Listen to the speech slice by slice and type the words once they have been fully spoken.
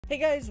Hey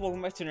guys,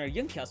 welcome back to another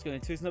YoungChaos.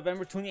 Going to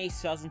November 28,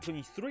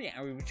 2023,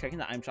 and we'll be checking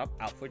the item shop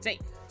out for today.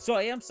 So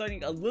I am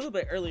starting a little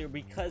bit earlier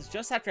because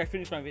just after I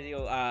finished my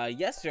video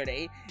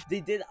yesterday, they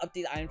did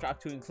update the item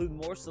shop to include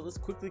more. So let's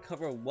quickly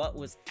cover what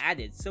was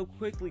added. So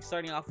quickly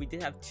starting off, we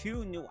did have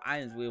two new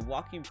items. We have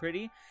Walking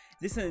Pretty.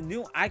 This is a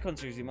new icon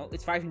series emote.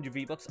 It's 500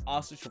 V-Bucks,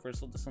 also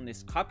traversal. This one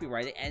is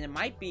copyrighted, and it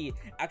might be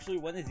actually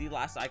one of the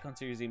last icon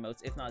series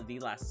emotes, if not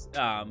the last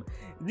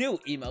new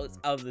emotes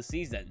of the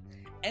season.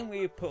 And we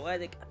have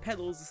Poetic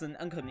Petals. This is an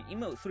uncommon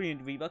emote,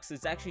 300 V-Bucks.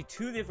 It's actually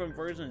two different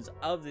versions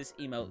of this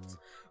emote.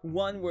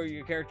 One where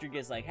your character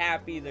gets like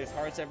happy, there's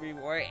hearts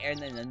everywhere, and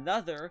then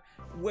another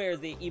where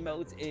the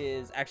emote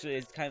is actually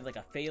it's kind of like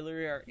a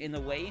failure in a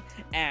way,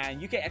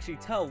 and you can actually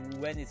tell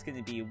when it's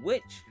going to be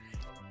which.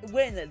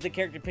 When the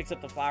character picks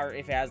up the flower,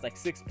 if it has like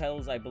 6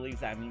 petals, I believe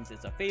that means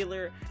it's a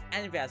failure,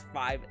 and if it has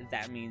 5,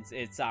 that means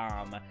it's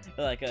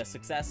like a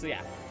success. So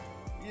yeah,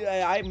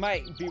 I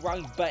might be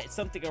wrong, but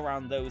something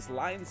around those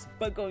lines.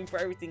 But going for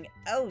everything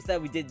else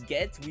that we did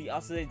get, we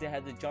also did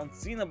have the John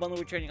Cena bundle,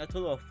 returning a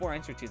total of 4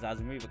 ends for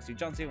 2,000 V-Bucks. So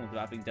John Cena with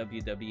dropping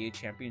WWE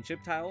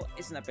Championship title.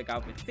 It's an epic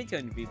outfit,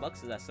 1,500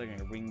 V-Bucks, so that's starting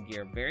a ring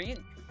gear variant.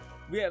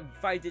 We have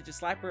 5-digit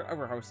slapper, a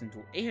rehearsal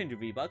tool, 800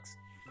 V-Bucks.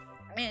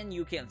 And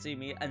You Can't See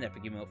Me, an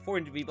epic emote,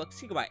 400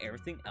 V-Bucks. You can buy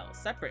everything else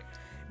separate.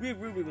 We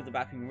have Ruby with the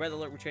Bapping Red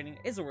Alert returning.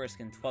 Is a rare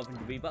skin,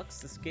 1,200 V-Bucks.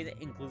 The skin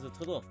includes a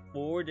total of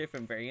 4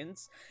 different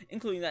variants,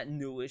 including that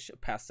newish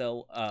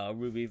pastel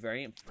Ruby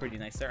variant. Pretty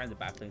nice there. And the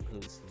Bapping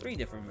includes 3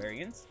 different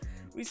variants.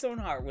 We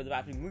Stoneheart with the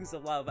Bapping Moons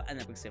of Love, an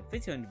epic skin,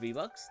 1,500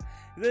 V-Bucks.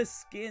 The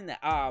skin,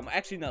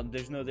 actually no,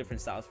 there's no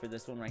different styles for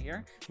this one right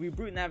here. We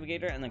Brute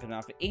Navigator, an uncommon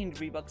outfit, 800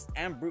 V-Bucks,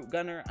 and Brute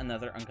Gunner,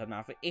 another uncommon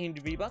outfit,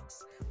 800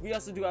 V-Bucks. We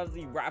also do have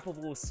the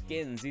wrappable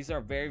skins. These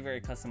are very, very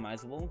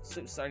customizable.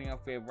 So starting off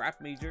with Wrap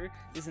Major,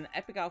 this is an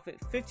epic outfit,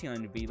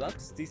 1,500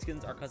 V-Bucks. These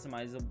skins are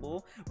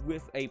customizable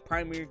with a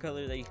primary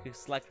color that you can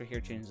select for hair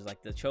changes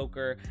like the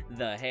choker,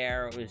 the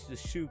hair, the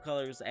shoe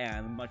colors,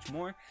 and much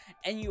more.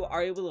 And you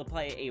are able to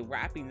apply a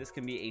wrapping. This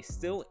can be a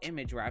still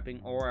image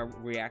wrapping or a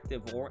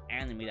reactive or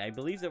animated. I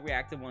believe the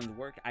reactive ones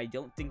work. I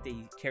don't think they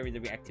carry the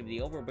reactivity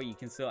over, but you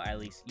can still at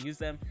least use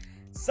them.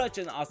 Such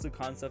an awesome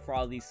concept for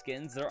all these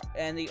skins,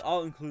 and they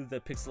all include the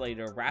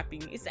pixelator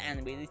wrapping. It's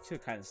animated to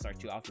kind of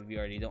start you off if you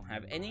already don't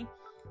have any.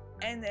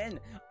 And then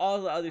all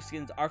the other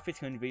skins are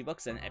 1,500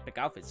 V-Bucks and epic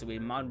outfits. So we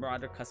have Mod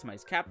Marauder,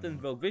 Customized Captain,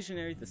 Vogue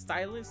Visionary, the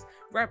Stylist,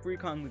 Rap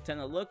Recon,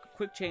 Lieutenant Look,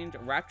 Quick Change,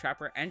 Rap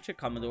Trapper, and Chick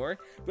Commodore.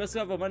 We also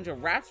have a bunch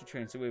of raps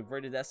returning. So we have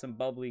Verdescent,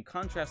 Bubbly,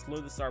 Contrast,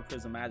 Lotus Star,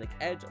 Prismatic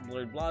Edge,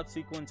 Blurred Blood,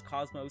 Sequence,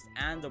 Cosmos,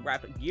 and the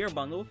Rap Gear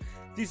Bundle.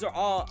 These are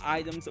all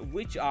items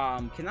which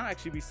cannot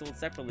actually be sold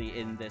separately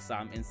in this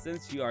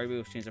instance. You are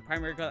able to change the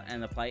primary color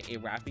and apply a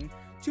wrapping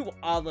to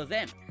all of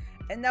them.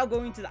 And now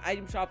going to the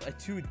item shop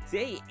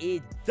today,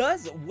 it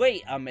does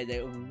wait a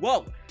minute.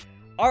 Whoa.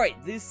 Alright,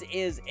 this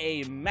is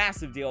a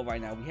massive deal right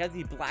now. We have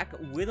the Black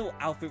Widow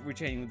outfit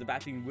returning with the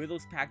Bapping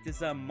Widows pack. This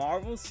is a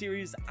Marvel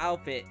Series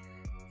outfit,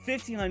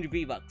 1,500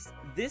 V-Bucks.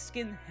 This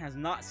skin has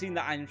not seen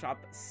the item shop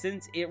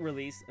since it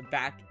released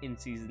back in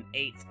Season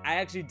 8. I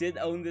actually did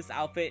own this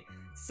outfit.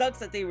 Sucks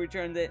that they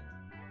returned it,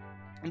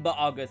 but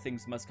all good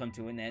things must come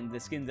to an end. The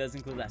skin does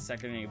include that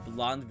secondary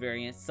blonde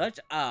variant.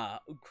 Such a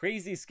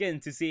crazy skin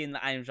to see in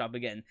the item shop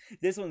again.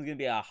 This one's gonna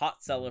be a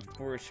hot seller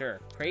for sure.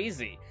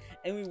 Crazy.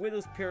 And we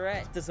Widow's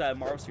Pirouette. This is a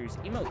Marvel Series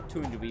emote,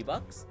 200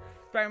 V-Bucks.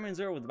 Spider-Man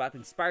Zero with the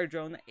Bapping Spider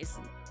Drone. It's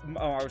a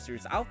Marvel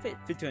Series outfit,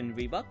 1,500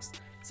 V-Bucks.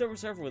 Silver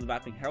Surfer with the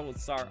Bapping Herald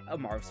Star, a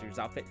Marvel Series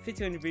outfit,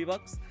 1,500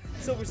 V-Bucks.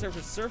 Silver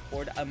Surfer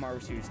Surfboard, a Marvel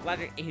Series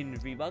Glider,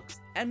 800 V-Bucks.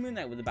 And Moon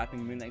Knight with the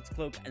Bapping Moon Knight's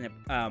Cloak and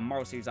a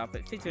Marvel Series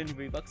outfit, 1,500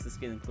 V-Bucks. The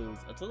skin includes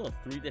a total of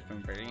 3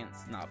 different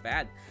variants, not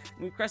bad.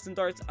 And with Crescent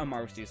Darts, a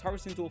Marvel Series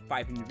Harvesting Tool,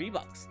 500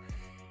 V-Bucks.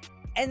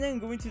 And then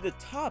going to the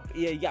top,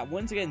 yeah,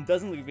 once again,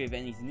 doesn't look like we have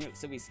anything new.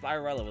 So we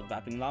Spirella with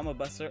Bapping Llama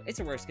Buster. It's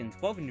a rare skin,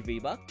 1,200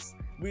 V-Bucks.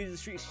 We have the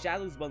Street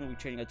Shadows bundle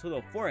returning a total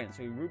of 4 ends.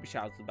 So we Ruby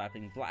Shadows with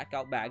Bapping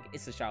Blackout Bag.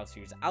 It's a Shadow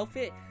Series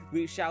outfit.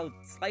 We have Shadow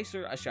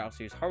Slicer, a Shadow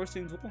Series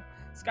Harvesting Tool.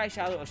 Sky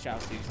Shadow, a Shadow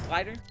Series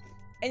Glider.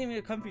 And then we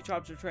have Comfy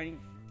Chops returning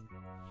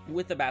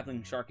with the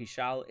Battling Sharky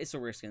Shadow. It's a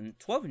rare skin,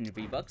 1,200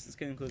 V-Bucks. This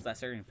skin includes that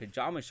second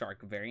Pajama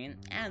Shark variant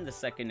and the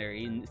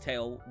secondary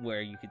tail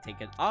where you could take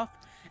it off.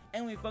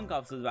 And we have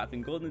Funkops with the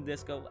Bapping Golden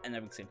Disco and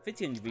epic skin,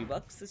 1,500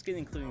 V-Bucks. This skin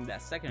including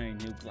that secondary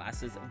new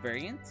glasses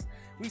variant.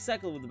 We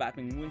Cycle with the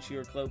Bapping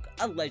Windshield Cloak,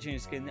 a legendary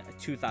skin,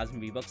 2,000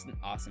 V-Bucks, an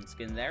awesome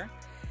skin there.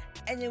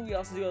 And then we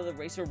also do have the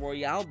Racer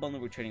Royale bundle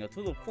returning a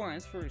total of 4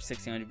 ends for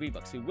 1,600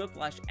 V-Bucks. We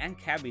Whiplash and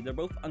Cabby, they're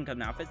both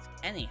uncommon outfits,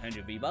 and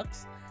 800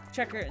 V-Bucks.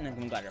 Checker, an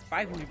uncommon glider,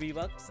 500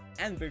 V-Bucks,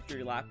 and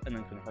Victory Lap, an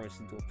uncommon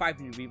harvesting tool,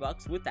 500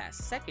 V-Bucks with that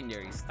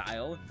secondary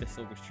style, the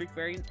Silver Streak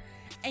variant,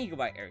 and you can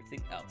buy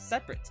everything else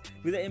separate.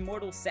 With the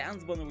Immortal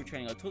Sands bundle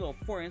returning a total of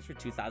 4 ends for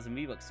 2,000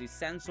 V-Bucks. So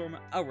Sandstorm,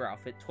 a rare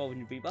outfit,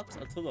 1,200 V-Bucks, a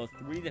total of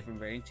 3 different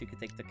variants. You can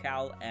take take the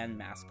cowl and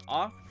mask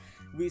off.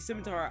 We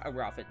Scimitar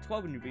a outfit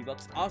 1200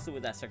 V-Bucks, also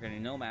with that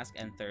second no mask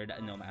and third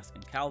no mask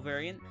and cowl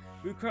variant.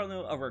 We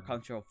Chrono over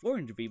Control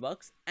 400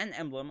 V-Bucks, and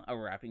Emblem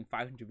over wrapping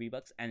 500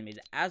 V-Bucks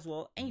animated as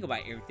well, and you can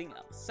buy everything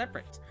else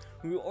separate.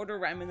 We order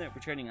Raminette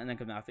returning an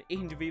uncommon outfit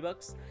 800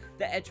 V-Bucks.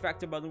 The Edge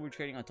Factor bundle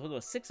returning a total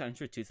of 600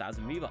 for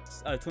 2000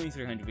 V-Bucks,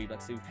 2300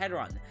 V-Bucks. So we've had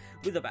on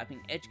with the Bapping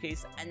Edge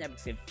Case and Epic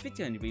Skin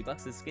 1500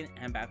 V-Bucks. The skin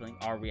and battling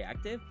are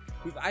reactive.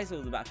 We've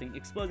ISO the Bapping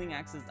Exploding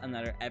Axes,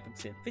 another Epic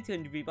Skin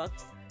 1500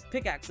 V-Bucks.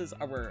 Pickaxes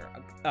are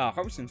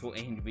Harvesting Tool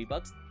 800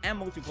 V-Bucks, and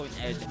Multi-Point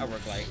Edge are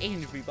Glider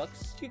 800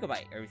 V-Bucks. You can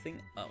buy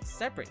everything else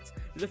separate.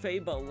 With the Faye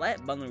Ballet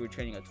bundle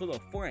returning a total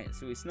of 400,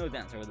 so we Snow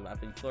Dancer with the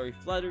Bappling Flurry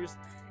Flutters.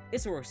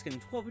 Issaroar skin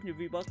 1200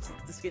 V-Bucks.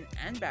 The skin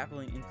and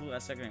battling include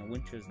a second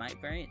Winter's Night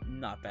variant,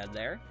 not bad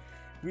there.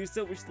 We have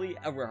Silver Sleeve,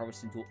 a rare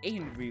Harvesting Tool,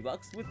 800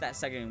 V-Bucks with that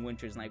second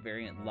Winter's Night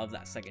variant. Love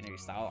that secondary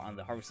style on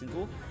the Harvesting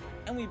Tool.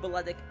 And we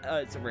Balletic,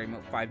 it's a rare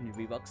emote, 500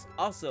 V-Bucks,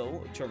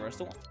 also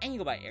Traversal, and you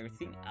can buy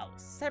everything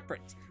else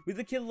separate. With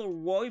the Kid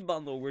Leroy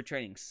bundle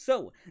returning,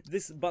 so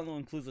this bundle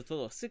includes a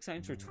total of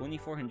 600 for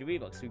 2400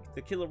 V-Bucks.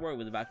 The Kid Leroy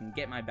with the back and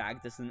Get My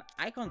Bag, this is an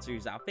Icon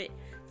Series outfit,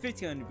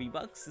 1500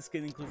 V-Bucks. The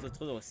skin includes a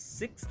total of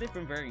 6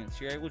 different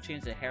variants. You're able to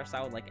change the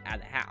hairstyle, like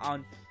add a hat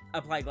on,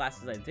 apply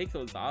glasses and take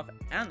those off,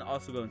 and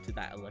also go into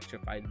that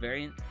electrified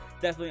variant.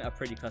 Definitely a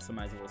pretty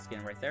customizable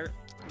skin right there.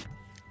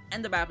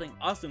 And the Bappling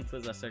also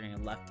includes a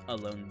second Left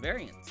Alone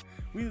variant.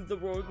 We have the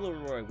Royal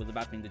Leroy with the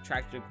Bappling the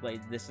Tragic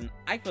Blade. This is an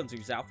Icon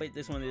Series outfit.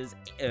 This one is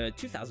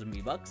 2000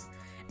 V-Bucks.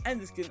 And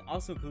the skin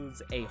also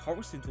includes a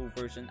Harvesting Tool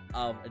version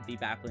of the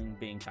Bappling,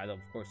 being titled,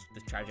 of course,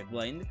 the Tragic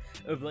Blade.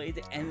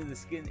 And the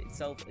skin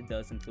itself, it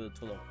does include a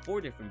total of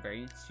 4 different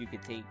variants. You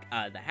could take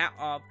the hat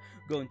off,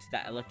 go into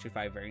that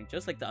electrified variant,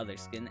 just like the other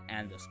skin,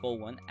 and the skull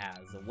one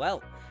as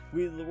well.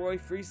 With Leroy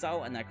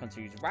Freestyle and Icon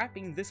Series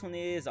wrapping, this one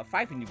is a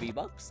 500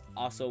 V-Bucks,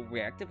 also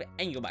reactive,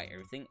 and you can buy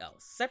everything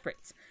else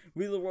separate.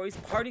 With Leroy's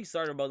Party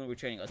Starter bundle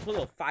returning a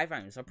total of 5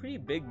 items, a pretty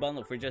big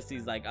bundle for just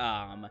these like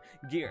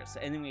gears.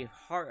 And then we have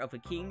Heart of a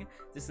King.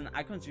 This is an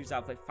Icon Series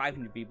outfit,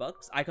 500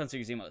 V-Bucks. Icon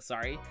Series emote,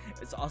 sorry.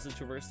 It's also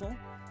Traversal.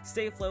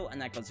 Stay Afloat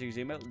and Icon Series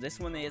emote. This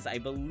one is, I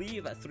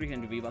believe,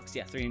 300 V-Bucks.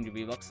 Yeah, 300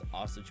 V-Bucks,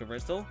 also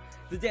Traversal.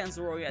 The Dance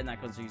Leroy and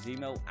Icon Series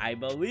emote. I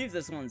believe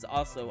this one's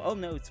also, oh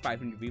no, it's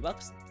 500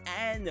 V-Bucks.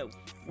 And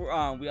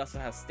we also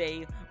have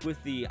Stay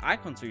with the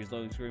Icon Series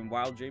loading screen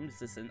Wild Dreams.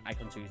 This is an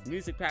Icon Series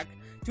music pack,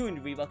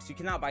 200 V-Bucks. You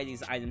cannot buy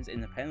these items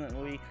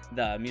independently.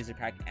 The music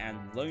pack and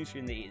loading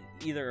screen, they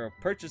either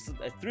purchase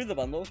through the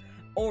bundle,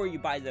 or you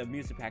buy the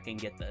music pack and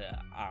get the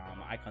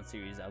Icon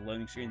Series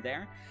loading screen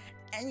there.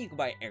 And you can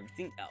buy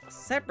everything else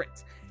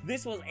separate.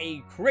 This was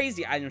a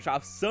crazy item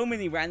shop, so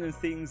many random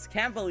things.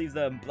 Can't believe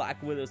the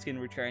Black Widow skin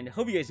returned.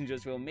 Hope you guys enjoyed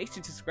this video. Make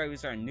sure to subscribe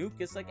if you are new,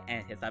 kiss like,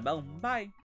 and hit that bell. Bye!